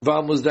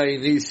Vamos dar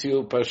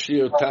início para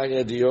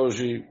 14ADAR1-Tanya de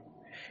hoje,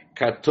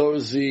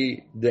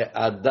 14 de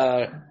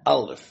Adar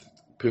Aleph.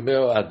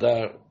 Primeiro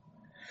Adar,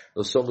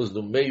 nós somos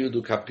no meio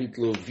do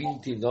capítulo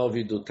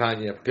 29 do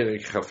Tanya,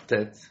 Perek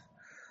Haftet.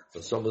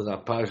 Nós somos na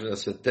página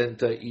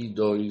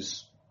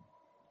 72,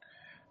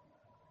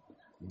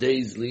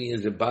 10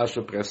 linhas de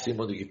baixo para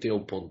cima onde tem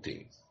o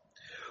pontinho.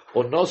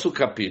 O nosso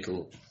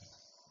capítulo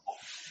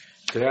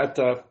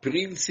trata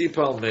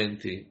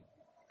principalmente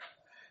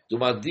de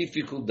uma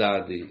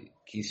dificuldade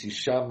que se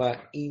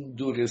chama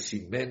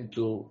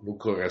endurecimento no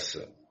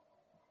coração.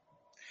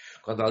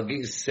 Quando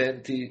alguém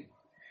sente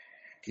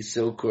que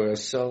seu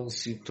coração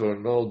se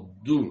tornou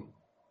duro,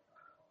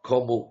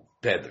 como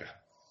pedra.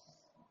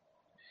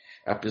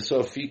 A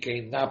pessoa fica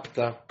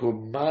inapta por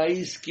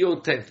mais que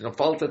eu tente. Não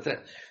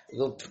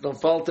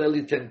falta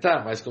ele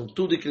tentar, mas com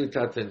tudo que ele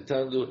está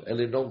tentando,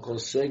 ele não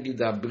consegue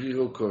abrir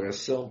o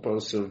coração para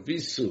o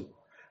serviço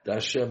da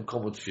Hashem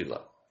como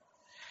tefilá.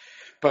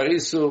 Para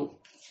isso,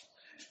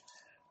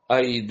 a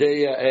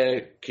ideia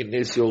é que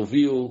nesse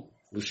ouviu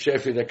o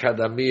chefe da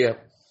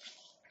academia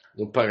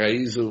no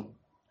paraíso,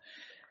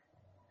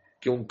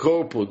 que um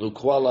corpo no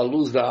qual a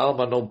luz da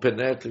alma não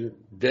penetre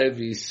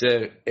deve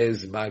ser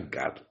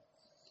esmagado.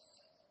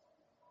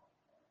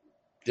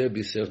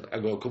 Deve ser.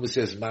 Agora, como se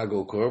esmaga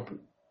o corpo?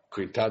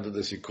 Coitado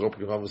desse corpo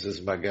que vamos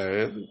esmagar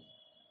ele.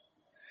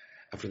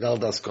 Afinal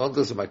das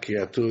contas, é uma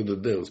criatura de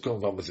Deus. Como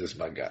vamos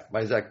esmagar?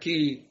 Mas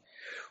aqui,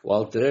 o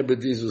Alter Rebbe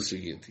diz o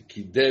seguinte,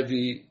 que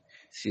deve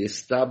se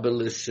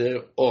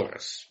estabelecer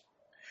horas,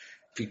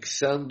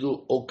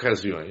 fixando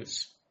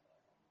ocasiões,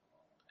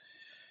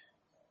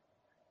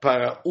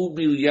 para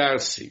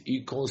humilhar-se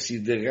e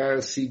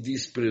considerar-se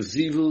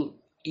desprezível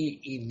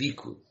e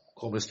iníquo.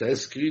 Como está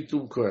escrito,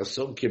 um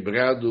coração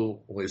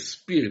quebrado, um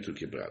espírito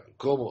quebrado.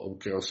 Como um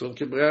coração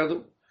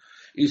quebrado,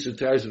 isso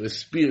traz um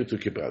espírito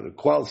quebrado.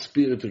 Qual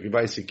espírito que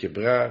vai se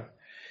quebrar?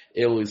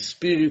 É o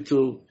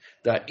espírito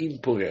da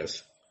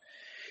impureza.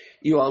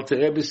 E o Alter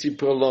Rebbe se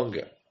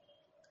prolonga,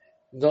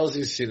 nós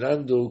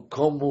ensinando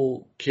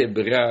como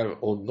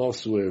quebrar o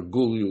nosso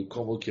orgulho,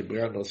 como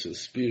quebrar nosso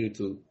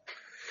espírito.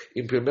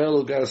 Em primeiro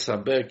lugar,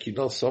 saber que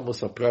nós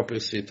somos a própria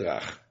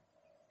Sitrach.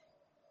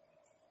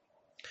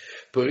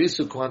 Por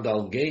isso, quando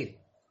alguém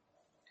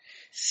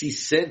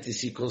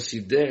se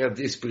considera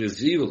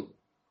desprezível,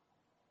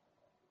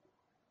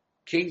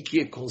 quem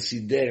que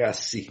considera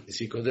assim?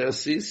 Se considera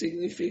assim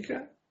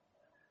significa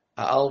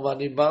a alma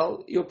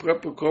animal e o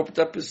próprio corpo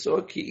da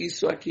pessoa, que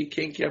isso aqui,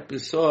 quem que é a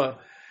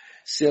pessoa,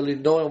 se ele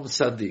não é um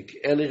tzadik,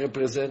 ele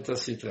representa a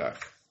Sitrach.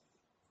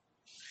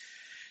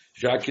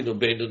 Já que no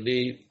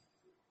Benoni,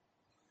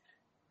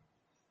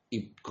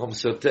 e com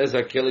certeza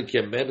aquele que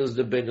é menos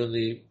de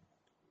Benoni,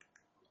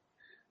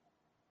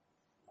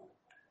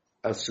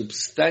 a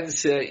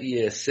substância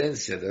e a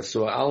essência da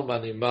sua alma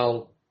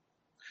animal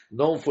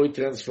não foi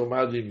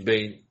transformada em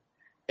bem,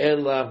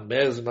 ela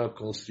mesma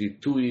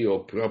constitui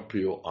o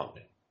próprio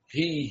homem.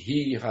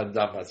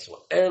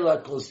 Ela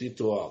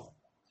constitui o homem.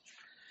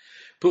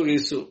 Por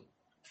isso,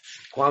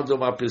 quando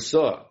uma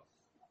pessoa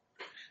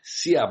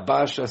se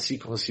abaixa, se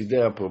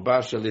considera por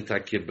baixo, ele está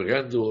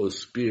quebrando o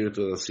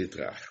espírito da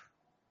Sitrach.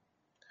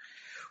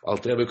 O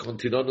Alter Rebbe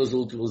continuou nos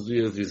últimos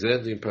dias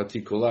dizendo, em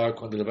particular,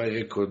 quando ele vai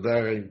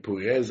recordar a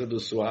impureza da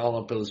sua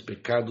alma pelos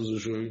pecados da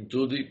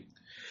juventude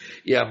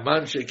e a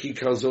mancha que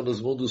causou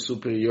nos mundos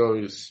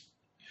superiores,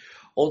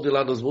 onde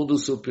lá nos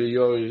mundos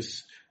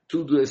superiores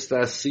tudo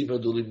está acima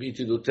do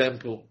limite do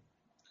tempo,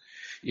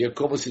 e é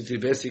como se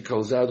tivesse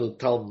causado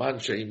tal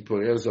mancha e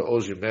impureza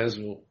hoje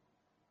mesmo.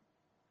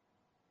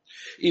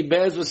 E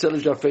mesmo se ele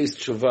já fez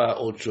tshuva,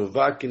 ou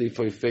tshuva que lhe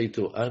foi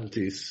feito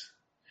antes,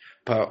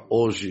 para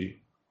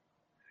hoje,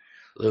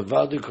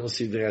 levando em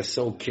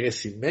consideração o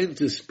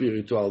crescimento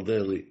espiritual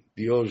dele,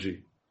 de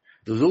hoje,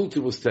 dos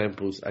últimos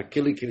tempos,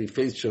 aquele que ele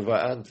fez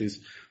tshuva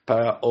antes,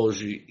 para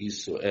hoje,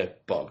 isso é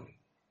pobre.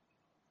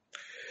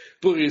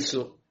 Por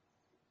isso,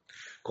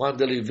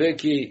 quando ele vê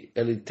que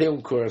ele tem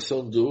um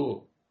coração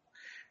duro,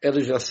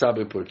 ele já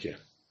sabe por quê.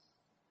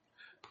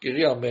 Porque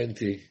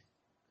realmente,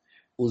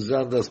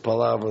 usando as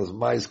palavras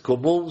mais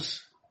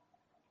comuns,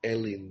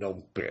 ele não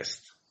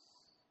presta.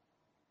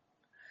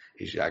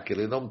 E já que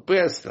ele não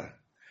presta,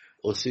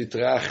 o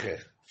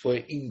Sitrach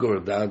foi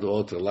engordado ao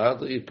outro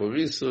lado, e por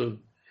isso,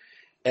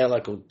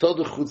 ela com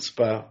todo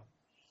chutzpah,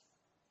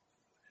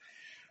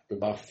 de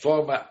uma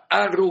forma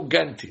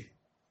arrogante,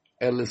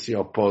 ela se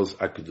opôs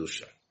à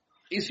Kedusha.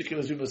 Isso que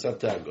nós vimos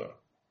até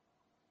agora.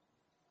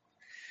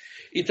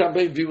 E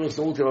também vimos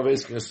na última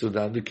vez que nós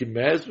estudando que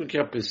mesmo que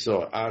a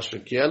pessoa acha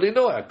que ele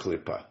não é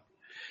klipa,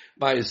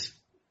 mas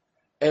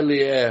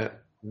ele é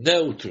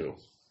neutro,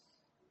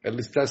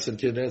 ele está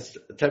sentindo,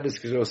 temos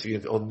que dizer o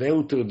seguinte, o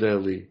neutro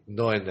dele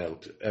não é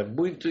neutro, é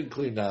muito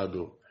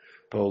inclinado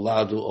para o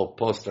lado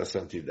oposto à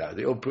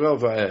santidade. A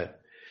prova é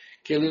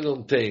que ele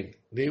não tem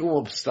nenhum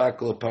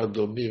obstáculo para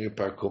dormir e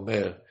para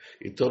comer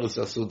e todos os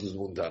assuntos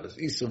mundanos.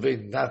 Isso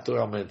vem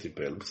naturalmente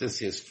para ele, não precisa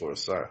se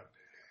esforçar.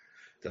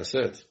 Tá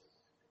certo?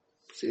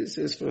 Precisa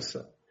se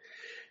esforçar.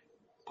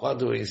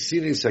 Quando eu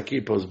ensino isso aqui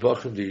para os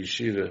bochum de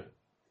Yeshiva,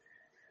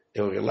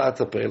 eu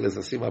relato para eles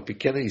assim uma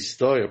pequena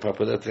história para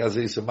poder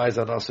trazer isso mais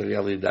à nossa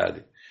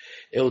realidade.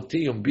 Eu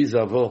tinha um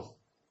bisavô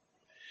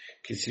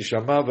que se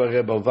chamava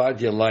Rebbe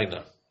Ovadia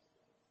Leiner.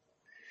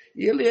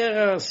 E ele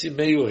era assim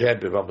meio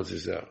Rebbe, vamos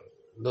dizer.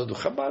 Não do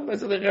Chabad,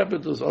 mas ele era Rebbe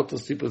dos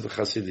outros tipos de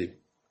Hassidim.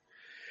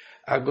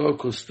 Agora, o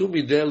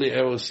costume dele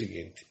era o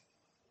seguinte,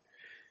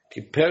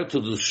 que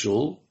perto do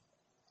Shul,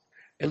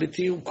 ele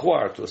tinha um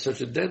quarto, ou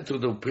seja, dentro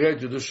do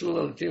prédio do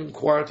Shul, ele tinha um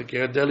quarto que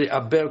era dele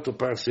aberto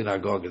para a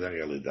sinagoga, na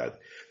realidade.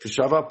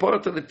 Fechava a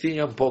porta, ele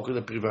tinha um pouco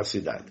de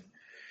privacidade.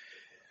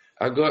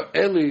 Agora,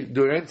 ele,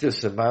 durante a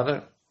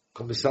semana,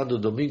 começando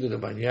domingo de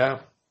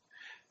manhã,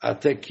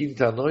 até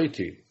quinta à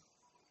noite,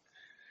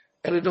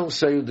 ele não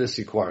saiu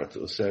desse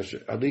quarto, ou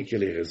seja, ali que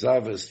ele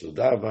rezava,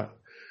 estudava,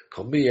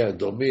 comia,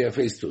 dormia,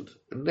 fez tudo.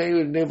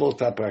 Nem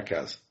voltar para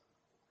casa.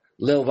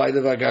 Léo, vai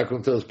devagar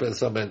com teus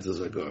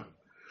pensamentos agora.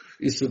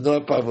 Isso não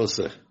é para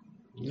você.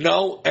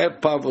 Não é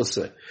para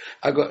você.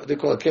 Agora, de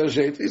qualquer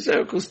jeito, isso é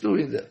o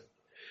costume dele.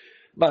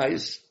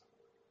 Mas,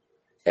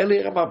 ele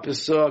era uma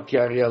pessoa que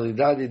a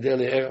realidade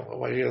dele era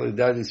uma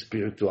realidade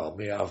espiritual.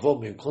 Meu avô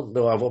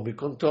me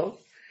contou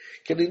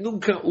que ele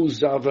nunca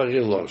usava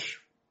relógio.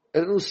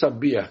 Ele não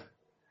sabia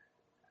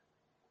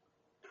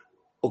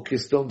a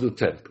questão do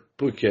tempo.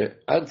 Porque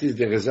antes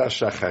de rezar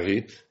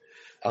Shacharit,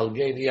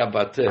 alguém ia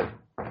bater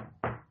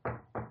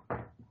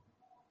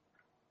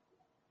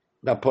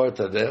na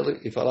porta dele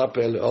e falar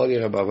para ele,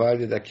 olha,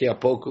 Rabavali, daqui a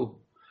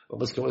pouco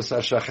vamos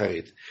começar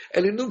Shacharit.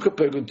 Ele nunca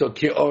perguntou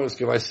que horas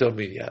que vai ser o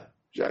minyan.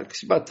 Já que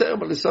se bateu,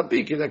 ele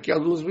sabia que daqui a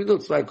alguns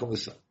minutos vai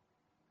começar.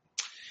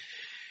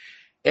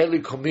 Ele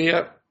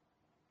comia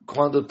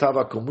quando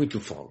estava com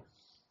muito fome.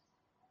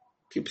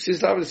 Que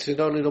precisava,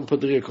 senão ele não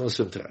poderia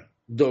concentrar.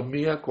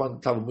 Dormia quando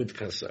estava muito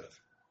cansado.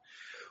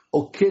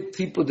 O que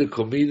tipo de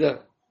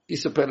comida,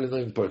 isso para ele não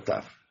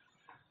importava.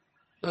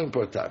 Não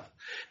importava.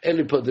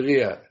 Ele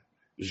poderia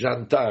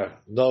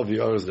jantar 9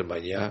 horas da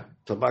manhã,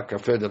 tomar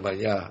café da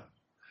manhã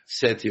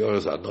 7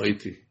 horas à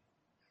noite.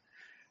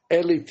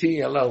 Ele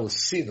tinha lá um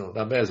sino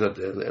na mesa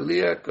dele. Ele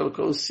ia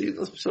colocar o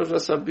sino, as pessoas já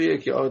sabiam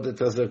que é hora de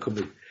trazer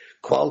comida.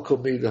 Qual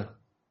comida?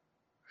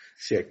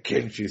 Se é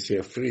quente, se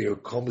é frio,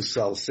 com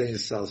sal, sem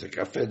sal, se é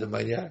café da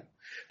manhã.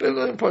 Mas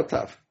não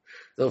importava.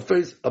 Não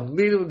fez a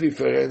mínima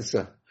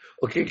diferença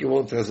o que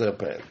vão trazer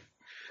para ele.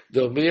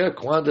 Dormia,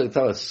 quando ele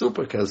estava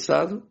super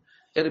cansado,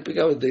 ele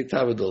pegava e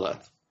deitava do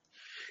lado.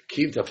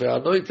 Quinta-feira à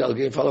noite,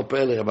 alguém falou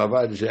para ele,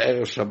 Rabavai, já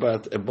era o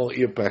Shabbat, é bom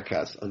ir para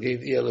casa.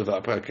 Alguém ia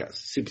levar para casa.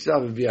 Se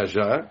precisava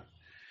viajar,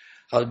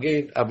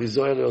 alguém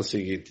avisou ele o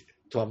seguinte,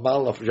 tua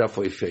mala já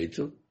foi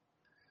feita,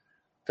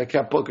 daqui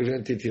a pouco a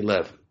gente te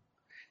leva.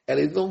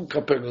 Ele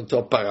nunca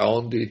perguntou para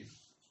onde,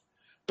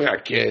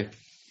 para quê,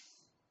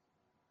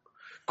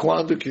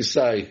 quando que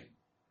sai.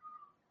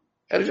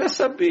 Ele já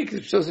sabia que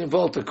as pessoas em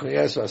volta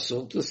conhecem o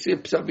assunto. Se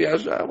precisa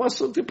viajar, é um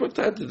assunto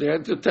importante.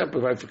 Durante o tempo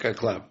vai ficar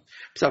claro.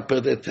 Precisa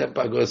perder tempo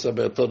agora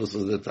saber todos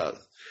os detalhes.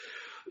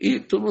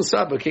 E tu não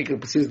sabe o que ele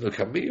precisa no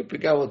caminho.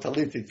 Pegava o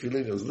talit e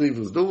tefilim, os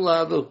livros de um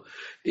lado.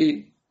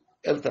 E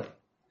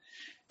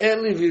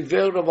ele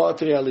viveu numa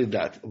outra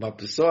realidade. Uma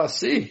pessoa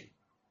assim,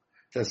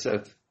 tá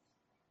certo?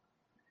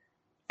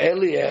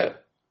 Ele é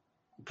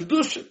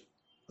Kedusha,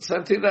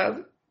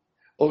 santidade.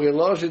 O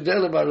relógio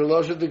dele é um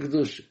relógio de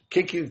Kedusha. O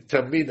que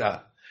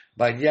termina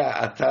manhã,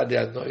 à tarde e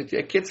à noite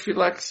é que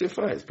tefilá que se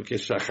faz. Porque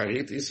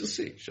Shacharit, isso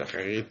sim,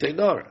 Shacharit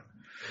tem hora.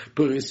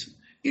 Por isso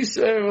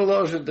é o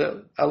relógio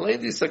dele. Além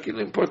disso, aqui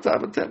não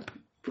importava o tempo.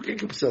 Por que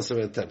precisa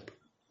saber o tempo?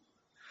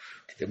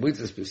 Porque tem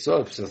muitas pessoas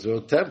que precisam saber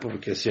o tempo,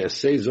 porque se é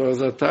 6 horas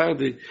da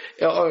tarde,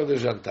 é hora de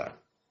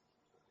jantar.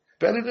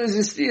 Para ele não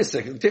existia isso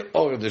aqui. Não tem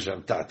hora de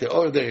jantar, tem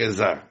hora de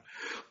rezar.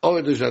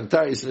 Hora de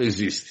jantar, isso não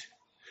existe.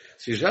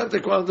 Se janta é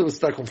quando você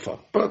está com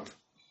fome. Pronto.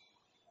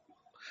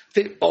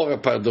 Tem hora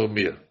para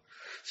dormir.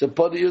 Você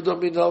pode ir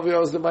dormir 9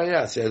 horas da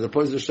manhã. Se é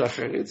depois do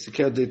shacharit, se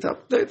quer deitar,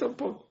 deita um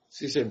pouco.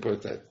 Se isso é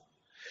importante.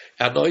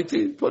 À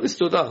noite, pode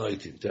estudar a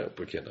noite inteira.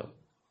 Por que não?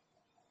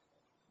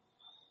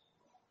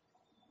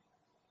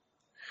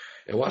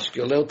 Eu acho que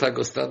o Léo está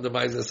gostando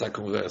mais dessa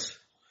conversa.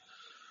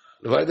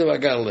 Vai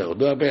devagar, Léo.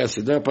 Não é bem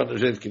assim. Não é para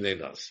gente que nem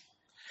nós.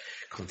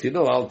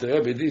 Continua, o Alter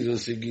Rebbe diz o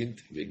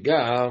seguinte.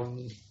 Vegam.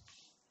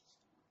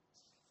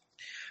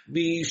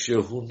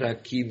 Mishu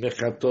naki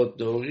mechatot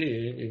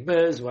dorim,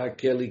 mesmo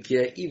aquele que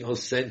é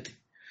inocente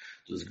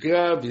dos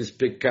graves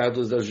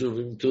pecados da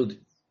juventude.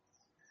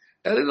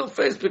 Ele não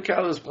fez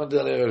pecados quando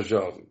ele era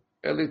jovem.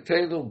 Ele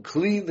tem um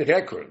clean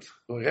record,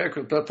 um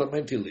recorde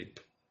totalmente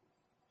limpo.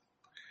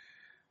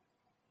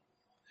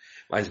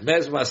 Mas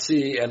mesmo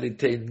assim, ele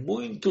tem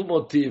muito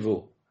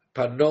motivo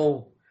para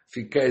não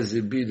ficar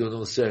exibido,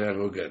 não ser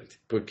arrogante.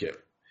 Por quê?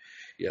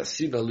 E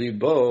assim ali,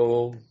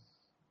 bom...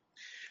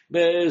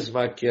 Mesmo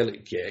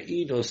aquele que é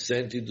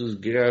inocente dos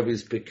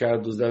graves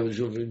pecados da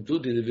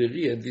juventude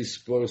deveria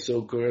dispor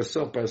seu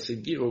coração para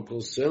seguir o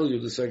conselho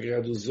do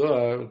Sagrado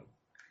Zohar.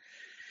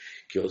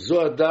 Que o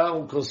Zohar dá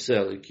um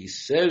conselho que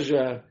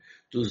seja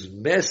dos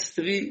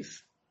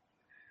mestres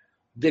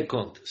de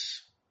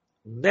contas.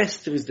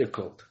 Mestres de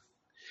conta.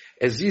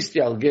 Existe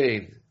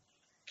alguém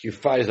que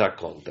faz a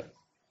conta.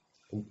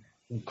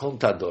 Um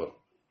contador.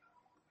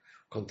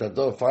 O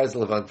contador faz o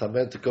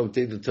levantamento que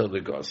obtém do teu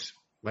negócio.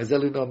 Mas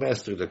ele não é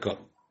mestre da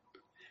conta.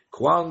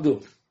 Quando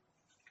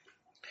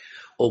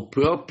o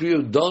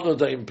próprio dono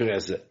da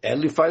empresa,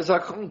 ele faz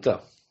a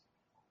conta.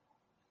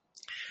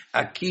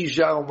 Aqui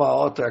já é uma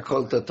outra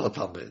conta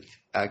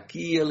totalmente.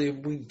 Aqui ele é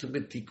muito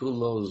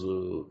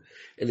meticuloso.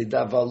 Ele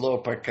dá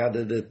valor para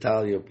cada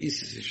detalhe.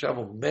 Isso se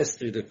chama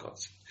mestre de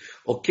conta.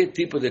 O que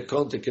tipo de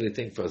conta que ele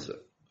tem que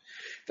fazer?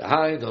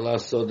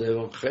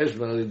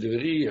 Ele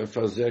deveria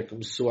fazer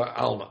com sua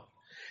alma.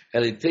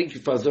 Ele tem que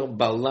fazer um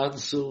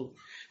balanço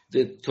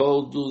de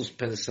todos os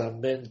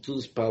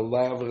pensamentos,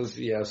 palavras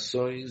e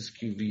ações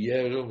que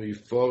vieram e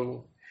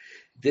foram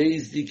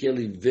desde que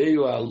ele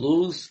veio à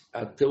luz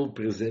até o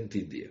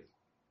presente dia.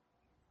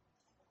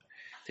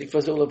 Tem que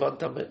fazer um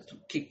levantamento.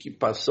 O que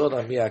passou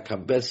na minha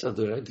cabeça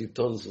durante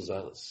todos os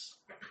anos?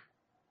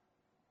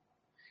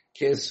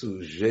 Que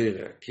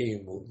sujeira, que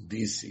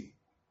imundice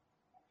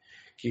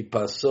que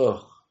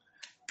passou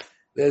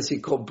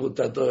nesse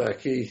computador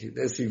aqui,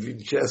 nesse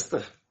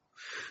Winchester,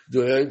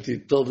 durante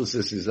todos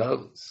esses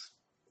anos.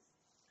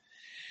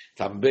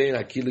 Também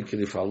aquilo que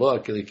ele falou,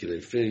 aquilo que ele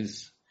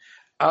fez.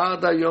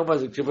 Mas ele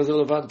tem que fazer um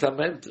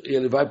levantamento e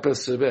ele vai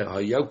perceber,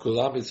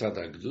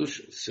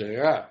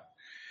 será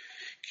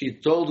que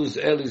todos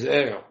eles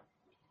eram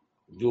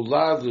do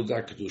lado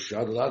da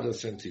Kedushá, do lado da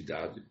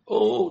santidade?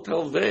 Ou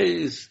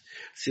talvez,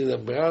 se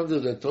lembrando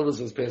de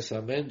todos os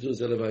pensamentos,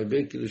 ele vai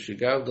ver que eles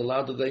chegaram do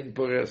lado da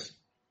impureza.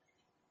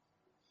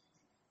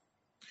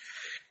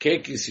 O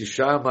que se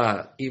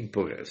chama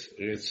impureza?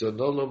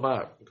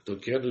 Retzonolomar, estou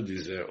querendo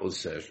dizer, ou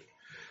seja,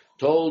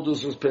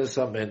 todos os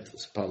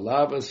pensamentos,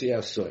 palavras e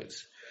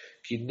ações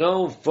que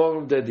não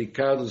foram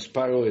dedicados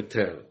para o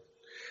Eterno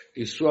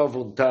e sua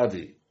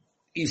vontade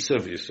e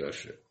serviço a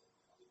Hashem.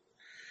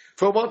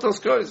 Foram outras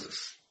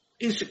coisas.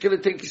 Isso que ele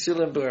tem que se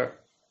lembrar.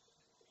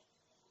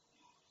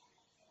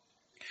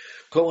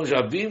 Como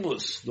já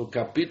vimos no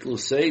capítulo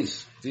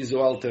 6, diz o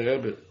Alter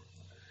Rebbe,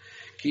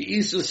 que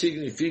isso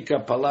significa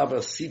a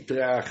palavra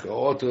sitrach, o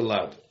outro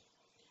lado.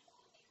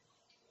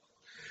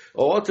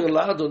 O outro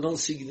lado não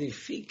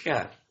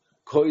significa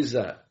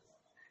coisa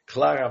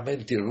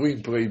claramente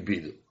ruim,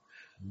 proibido.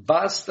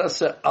 Basta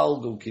ser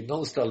algo que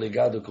não está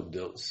ligado com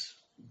Deus.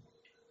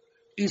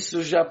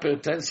 Isso já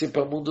pertence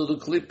para o mundo do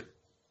clipe.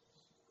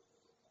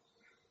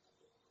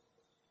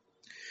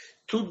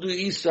 Tudo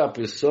isso a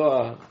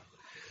pessoa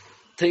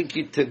tem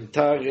que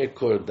tentar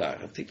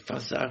recordar, tem que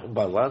fazer um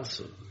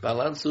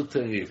balanço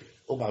terrível.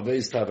 Uma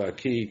vez estava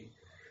aqui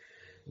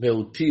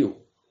meu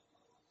tio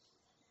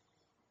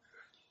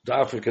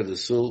da África do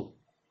Sul,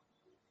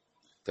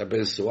 da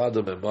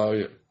abençoada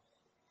memória,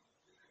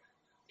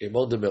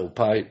 irmão do meu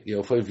pai, e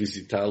eu fui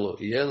visitá-lo,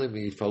 e ele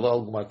me falou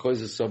alguma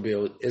coisa sobre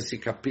esse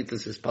capítulo,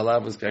 essas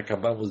palavras que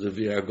acabamos de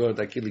ouvir agora,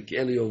 daquilo que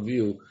ele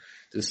ouviu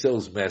dos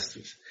seus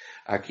mestres.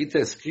 Aqui está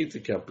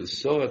escrito que a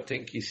pessoa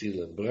tem que se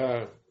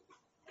lembrar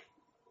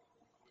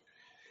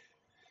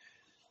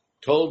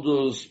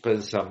todos os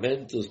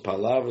pensamentos,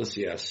 palavras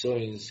e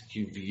ações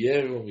que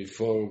vieram e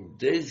foram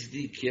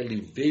desde que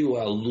ele veio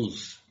à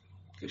luz.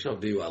 Ele já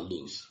veio à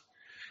luz.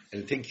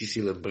 Ele tem que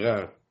se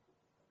lembrar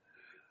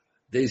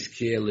desde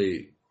que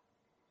ele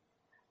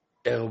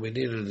era um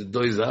menino de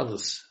 2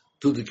 anos,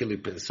 tudo que ele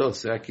pensou,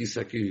 será que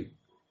isso aqui...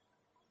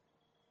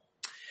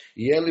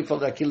 E ele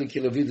falou daquilo que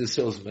ele viu dos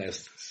seus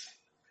mestres.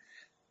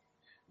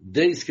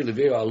 Desde que ele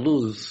veio à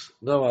luz,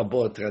 não é uma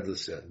boa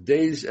tradução.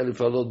 Desde, ele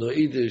falou no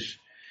Yiddish,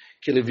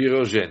 que ele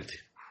virou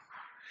gente.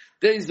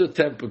 Desde o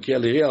tempo que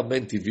ele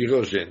realmente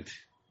virou gente.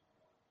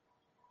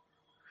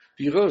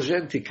 Virou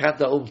gente,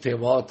 cada um tem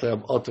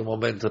outro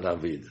momento na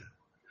vida.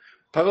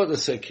 Parou de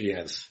ser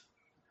criança.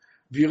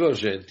 Virou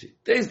gente.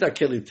 Desde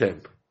aquele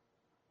tempo.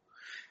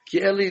 Que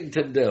ele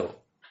entendeu.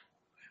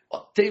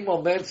 Tem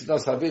momentos na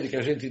nossa vida que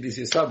a gente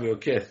diz, sabe o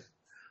quê?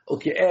 O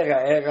que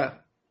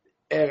era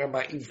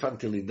uma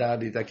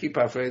infantilidade. Daqui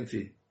para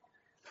frente,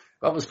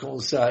 vamos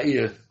começar a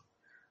ir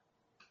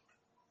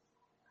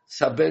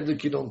sabendo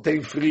que não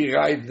tem free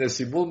ride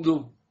nesse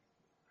mundo,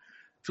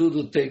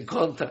 tudo tem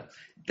conta.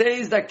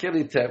 Desde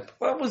aquele tempo,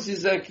 vamos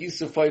dizer que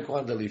isso foi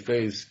quando ele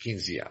fez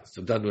 15 anos,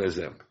 estou dando um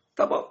exemplo.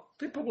 Tá bom, não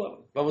tem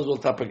problema. Vamos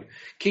voltar para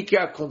aqui. O que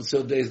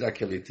aconteceu desde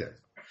aquele tempo?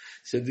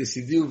 Você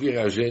decidiu vir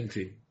a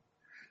gente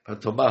para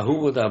tomar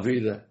rumo na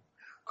vida.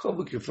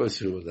 Como que foi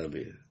esse rumo na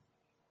vida?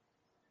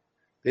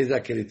 Desde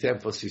aquele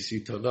tempo você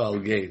se tornou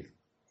alguém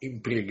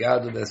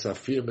empregado nessa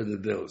firma de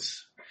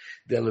Deus,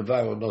 de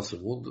elevar o nosso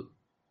mundo?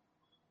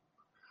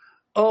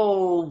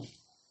 Ou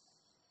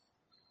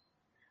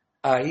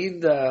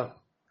ainda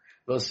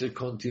você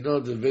continua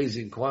de vez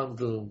em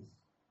quando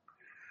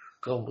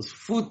com as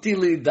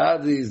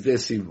futilidades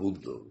desse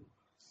mundo?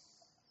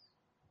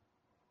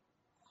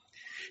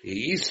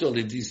 E isso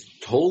ele diz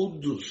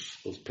todos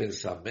os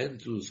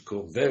pensamentos,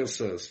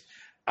 conversas,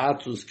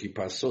 atos que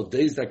passou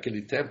desde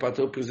aquele tempo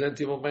até o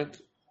presente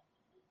momento.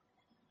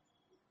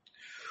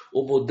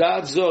 O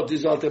mudado,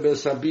 diz o Alter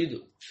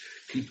sabido,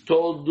 que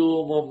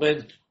todo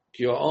momento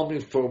que o homem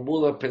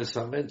formula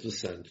pensamentos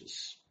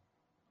santos,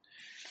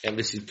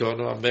 ele se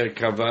torna uma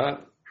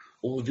Merkavá,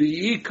 um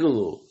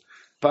veículo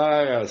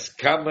para as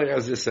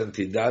câmaras de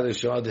santidade,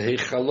 chamadas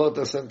Heichalot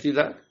da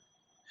santidade.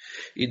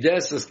 E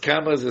dessas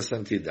câmaras de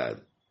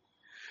santidade,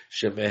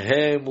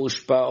 Shemehem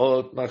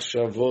Ushpaot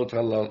Machshavot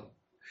Halal,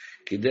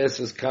 que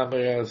dessas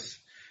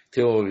câmaras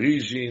tem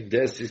origem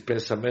desses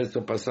pensamentos que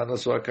estão passando na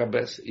sua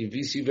cabeça, e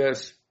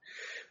vice-versa,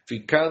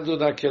 ficando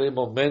naquele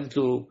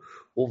momento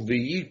um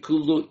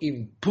veículo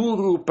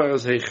impuro para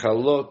os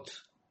Heichalot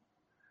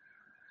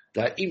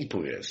da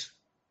impureza,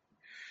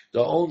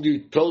 da onde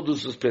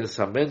todos os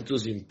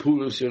pensamentos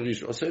impuros se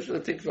originam. Ou seja,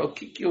 eu tenho que ver o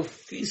que eu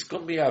fiz com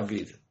minha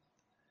vida.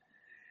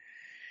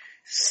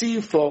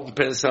 Se foram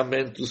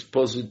pensamentos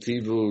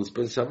positivos,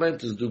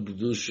 pensamentos do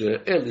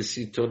Kedusha, ele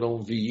se tornou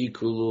um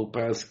veículo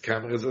para as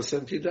câmaras da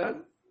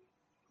santidade.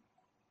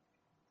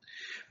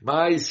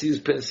 Mas se os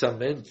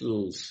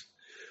pensamentos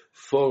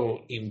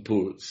foram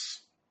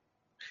impuros,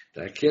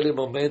 naquele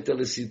momento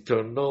ele se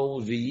tornou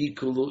um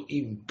veículo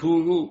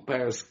impuro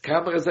para as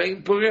câmaras da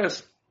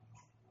impureza.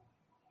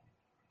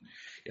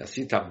 E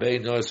assim também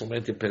não é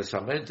somente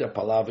pensamento, a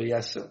palavra e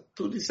ação.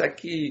 Tudo isso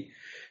aqui,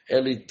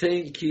 ele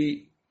tem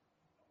que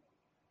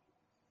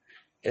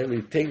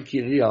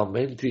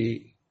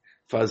realmente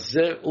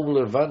fazer um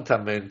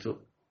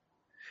levantamento,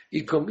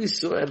 e com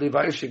isso ele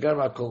vai chegar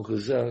à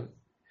conclusão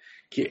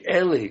que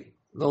ele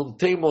não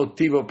tem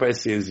motivo para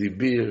se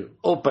exibir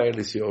ou para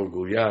ele se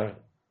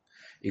orgulhar,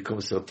 e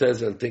com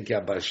certeza ele tem que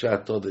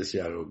abaixar toda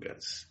essa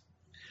arrogância.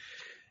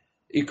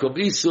 E com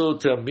isso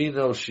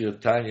termina o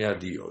 14ADAR1-Tanya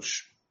de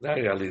hoje. Na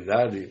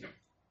realidade,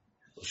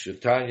 o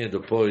 14ADAR1-Tanya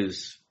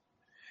depois,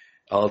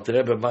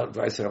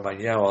 vai ser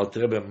amanhã, o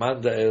Alter Rebbe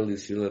manda ele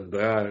se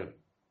lembrar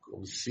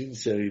com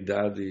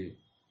sinceridade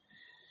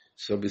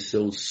sobre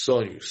seus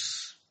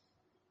sonhos.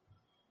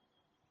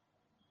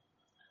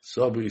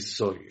 Sobre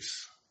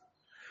sonhos.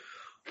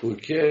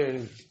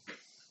 Porque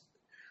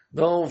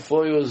não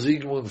foi o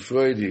Sigmund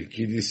Freud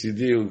que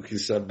decidiu que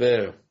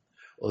saber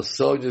os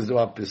sonhos de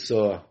uma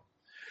pessoa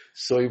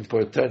são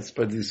importantes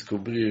para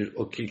descobrir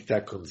o que está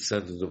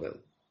acontecendo no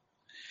mundo.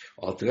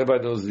 O Alter Rebbe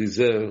vai nos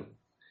dizer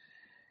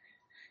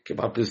que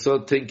uma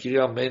pessoa tem que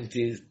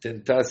realmente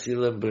tentar se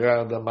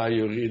lembrar da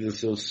maioria dos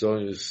seus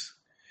sonhos,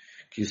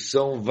 que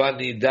são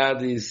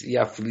vanidades e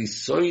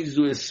aflições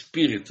do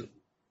espírito.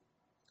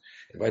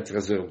 Ele vai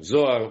trazer um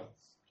Zohar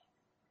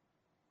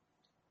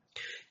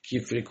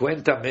que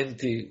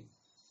frequentemente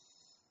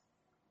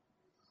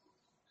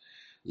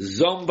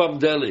zombam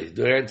dele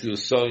durante o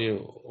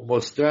sonho,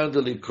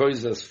 mostrando-lhe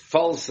coisas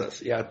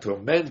falsas e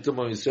atormentam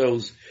os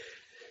seus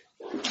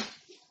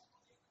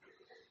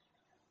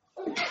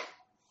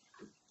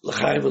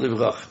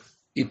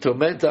e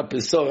tormenta a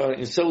pessoa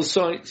em seus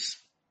sonhos.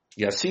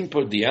 E assim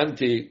por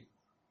diante.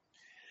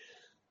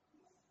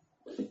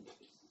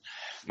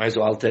 Mas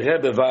o Alter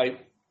Rebbe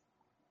vai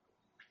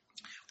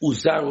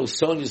usar os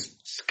sonhos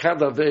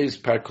cada vez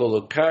para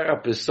colocar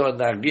a pessoa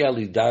na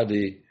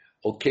realidade,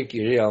 o que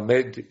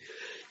realmente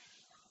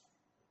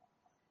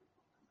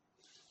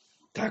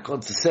está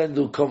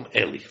acontecendo com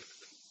ele.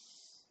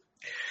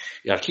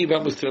 E aqui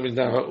vamos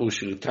terminar o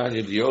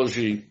 14ADAR1-Tanya de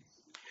hoje,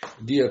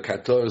 dia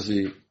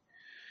 14,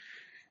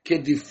 que é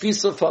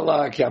difícil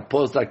falar que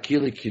após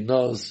aquilo que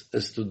nós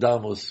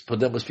estudamos,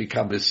 podemos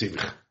ficar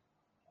besimcha.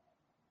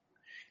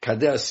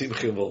 Cadê a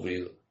simcha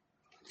envolvida?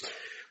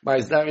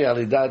 Mas na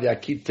realidade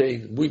aqui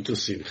tem muito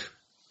simcha.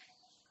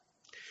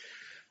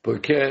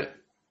 Porque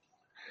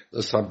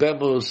nós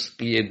sabemos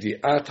que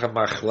Yediat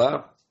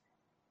HaMachla,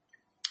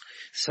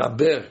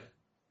 saber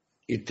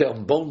e ter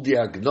um bom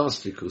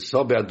diagnóstico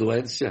sobre a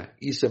doença,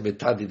 isso é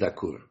metade da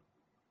cura.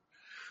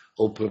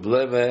 O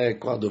problema é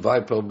quando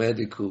vai para o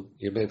médico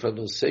e ele fala,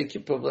 não sei que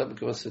problema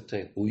que você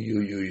tem.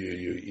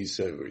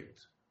 Isso é ruim.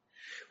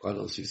 Quando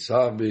não se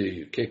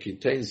sabe o que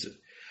tem.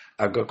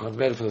 Agora, quando o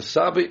médico fala,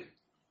 sabe,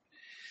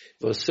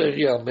 você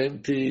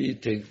realmente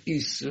tem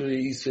isso.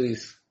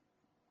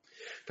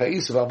 Para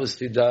isso vamos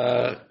te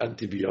dar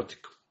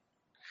antibiótico.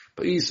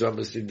 Para isso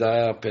vamos te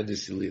dar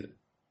penicilina.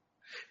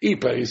 E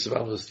para isso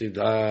vamos te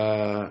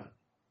dar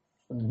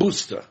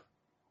booster.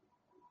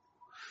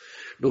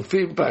 No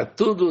fim, para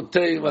tudo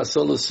tem uma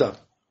solução.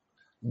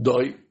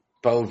 Dói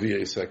para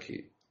ouvir isso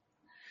aqui.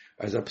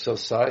 Mas a pessoa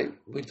sai,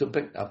 muito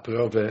bem. A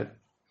prova é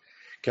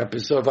que a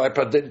pessoa vai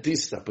para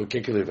dentista. Por que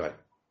ele vai?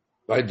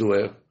 Vai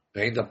doer,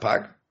 ainda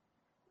paga.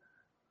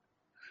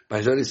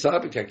 Mas ele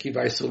sabe que aqui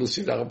vai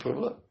solucionar o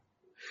problema.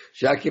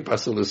 Já que para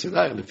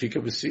solucionar, ele fica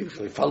simples,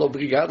 ele fala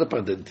obrigado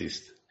para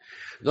dentista.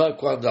 Não é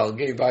quando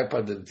alguém vai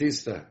para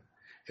dentista,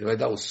 ele vai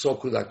dar um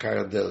soco na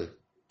cara dele.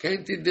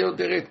 Quem te deu o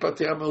direito para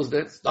tirar meus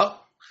dentes? Não.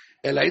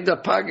 Ele ainda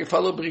paga e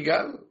fala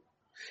obrigado.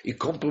 E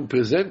compra um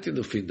presente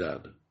no fim do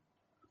ano.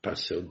 Para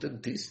ser um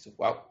dentista.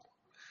 Uau!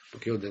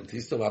 Porque o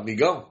dentista é um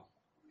amigão.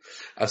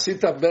 Assim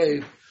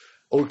também,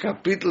 o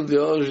capítulo de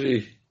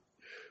hoje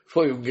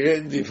foi um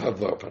grande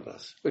favor para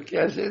nós. Porque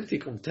a gente,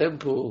 com o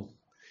tempo,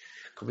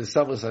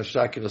 começamos a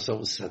achar que nós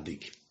somos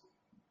tzadik.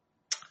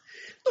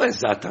 Não é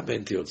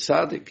exatamente o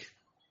tzadik,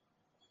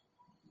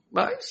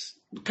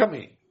 mas no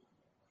caminho.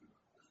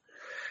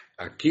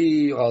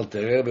 Aqui o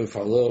Alter Rebbe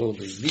falou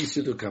no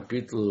início do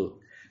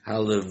capítulo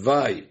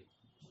Halevai.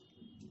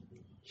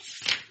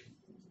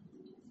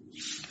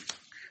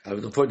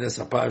 Não foi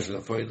nessa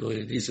página, foi no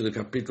início do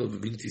capítulo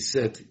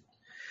 27.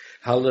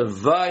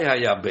 Halevai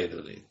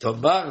hayabedoni.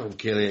 Tomaram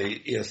que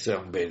ele ia ser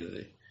um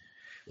Benoni.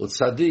 O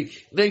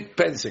tzadik nem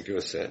pensa que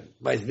você é,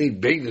 mas nem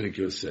Benoni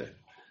que você é.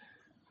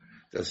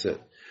 Tá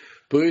certo?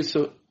 Por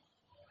isso,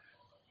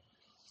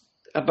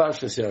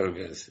 abaixa essa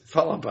arrogância.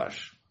 Fala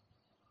abaixo.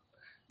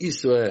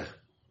 Isso é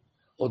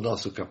o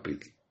nosso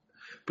capítulo.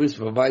 Por isso,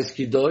 por mais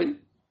que dói,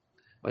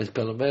 mas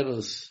pelo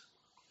menos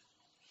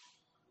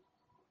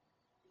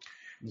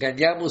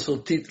ganhamos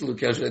o título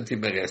que a gente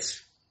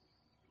merece.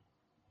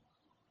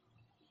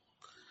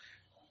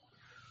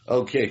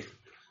 Ok.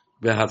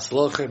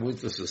 Behatzlocha,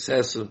 muito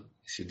sucesso.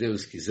 Se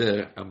Deus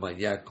quiser,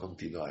 amanhã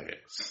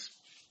continuaremos.